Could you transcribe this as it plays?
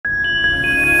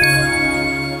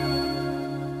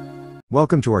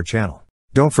Welcome to our channel.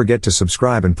 Don't forget to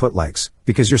subscribe and put likes,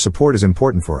 because your support is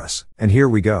important for us. And here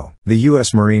we go. The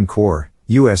U.S. Marine Corps,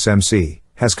 USMC,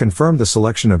 has confirmed the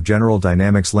selection of General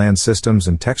Dynamics Land Systems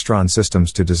and Textron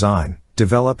Systems to design,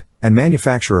 develop, and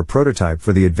manufacture a prototype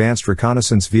for the Advanced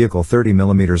Reconnaissance Vehicle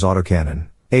 30mm Autocannon,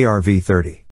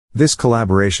 ARV-30. This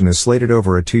collaboration is slated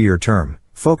over a 2-year term,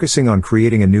 focusing on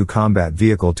creating a new combat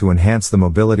vehicle to enhance the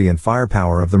mobility and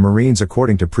firepower of the Marines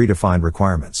according to predefined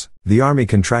requirements. The Army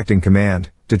Contracting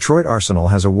Command, Detroit Arsenal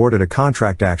has awarded a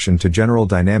contract action to General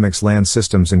Dynamics Land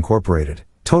Systems Incorporated,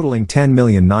 totaling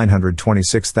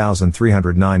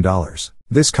 $10,926,309.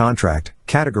 This contract,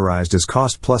 categorized as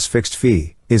cost plus fixed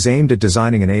fee, is aimed at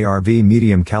designing an ARV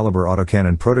medium-caliber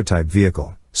autocannon prototype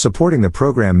vehicle, supporting the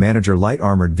Program Manager Light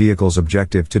Armored Vehicle's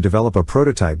objective to develop a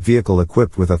prototype vehicle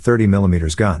equipped with a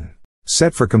 30mm gun.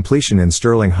 Set for completion in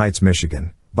Sterling Heights,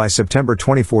 Michigan, by September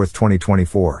 24,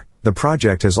 2024, the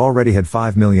project has already had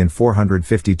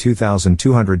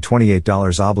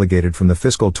 $5,452,228 obligated from the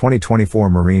fiscal 2024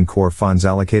 Marine Corps funds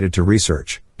allocated to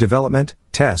research, development,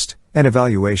 test, and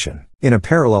evaluation. In a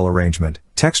parallel arrangement,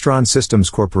 Textron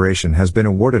Systems Corporation has been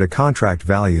awarded a contract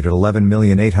valued at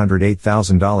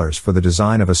 $11,808,000 for the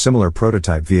design of a similar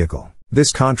prototype vehicle.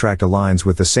 This contract aligns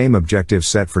with the same objectives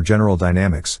set for General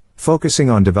Dynamics, focusing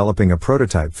on developing a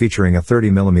prototype featuring a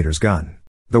 30mm gun.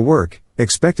 The work,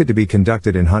 expected to be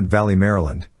conducted in Hunt Valley,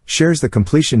 Maryland, shares the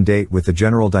completion date with the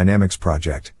General Dynamics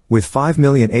project, with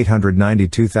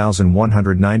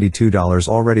 $5,892,192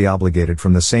 already obligated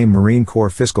from the same Marine Corps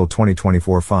fiscal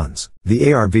 2024 funds.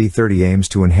 The ARV-30 aims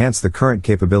to enhance the current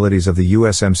capabilities of the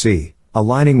USMC,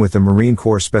 aligning with the Marine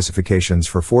Corps specifications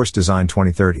for Force Design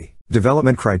 2030.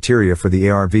 Development criteria for the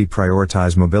ARV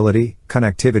prioritize mobility,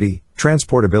 connectivity,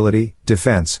 transportability,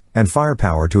 defense, and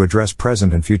firepower to address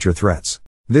present and future threats.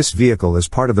 This vehicle is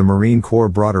part of the Marine Corps'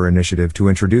 broader initiative to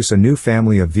introduce a new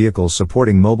family of vehicles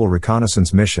supporting mobile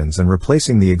reconnaissance missions and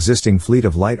replacing the existing fleet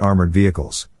of light armored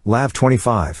vehicles,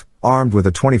 LAV-25, armed with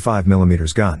a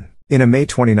 25mm gun. In a May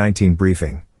 2019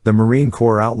 briefing, the Marine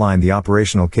Corps outlined the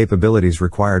operational capabilities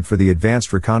required for the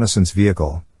Advanced Reconnaissance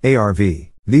Vehicle, ARV.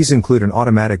 These include an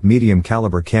automatic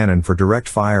medium-caliber cannon for direct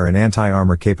fire and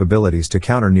anti-armor capabilities to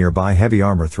counter nearby heavy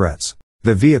armor threats.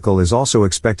 The vehicle is also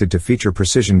expected to feature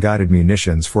precision-guided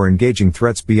munitions for engaging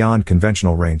threats beyond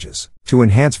conventional ranges. To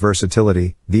enhance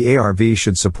versatility, the ARV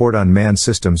should support unmanned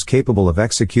systems capable of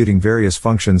executing various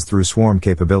functions through swarm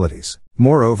capabilities.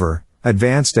 Moreover,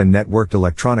 advanced and networked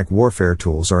electronic warfare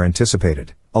tools are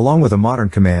anticipated, along with a modern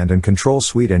command and control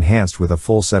suite enhanced with a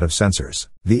full set of sensors.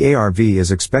 The ARV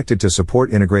is expected to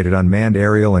support integrated unmanned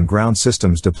aerial and ground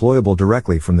systems deployable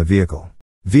directly from the vehicle.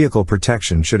 Vehicle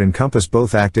protection should encompass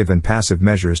both active and passive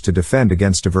measures to defend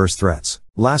against diverse threats.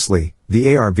 Lastly,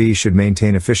 the ARV should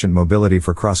maintain efficient mobility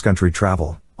for cross-country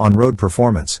travel, on-road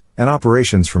performance, and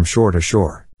operations from shore to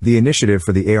shore. The initiative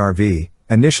for the ARV,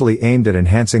 initially aimed at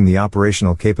enhancing the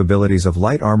operational capabilities of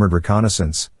light armored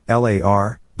reconnaissance,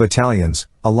 LAR, battalions,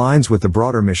 aligns with the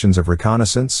broader missions of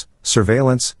reconnaissance,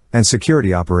 surveillance, and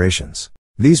security operations.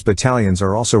 These battalions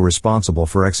are also responsible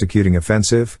for executing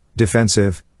offensive,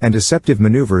 defensive, and deceptive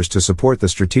maneuvers to support the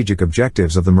strategic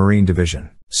objectives of the Marine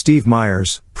Division. Steve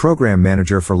Myers, Program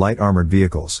Manager for Light Armored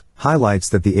Vehicles, highlights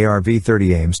that the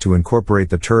ARV-30 aims to incorporate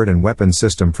the turret and weapon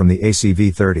system from the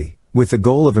ACV-30, with the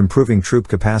goal of improving troop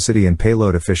capacity and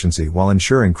payload efficiency while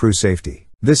ensuring crew safety.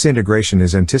 This integration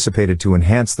is anticipated to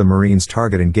enhance the Marines'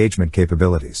 target engagement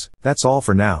capabilities. That's all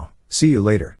for now. See you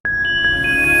later.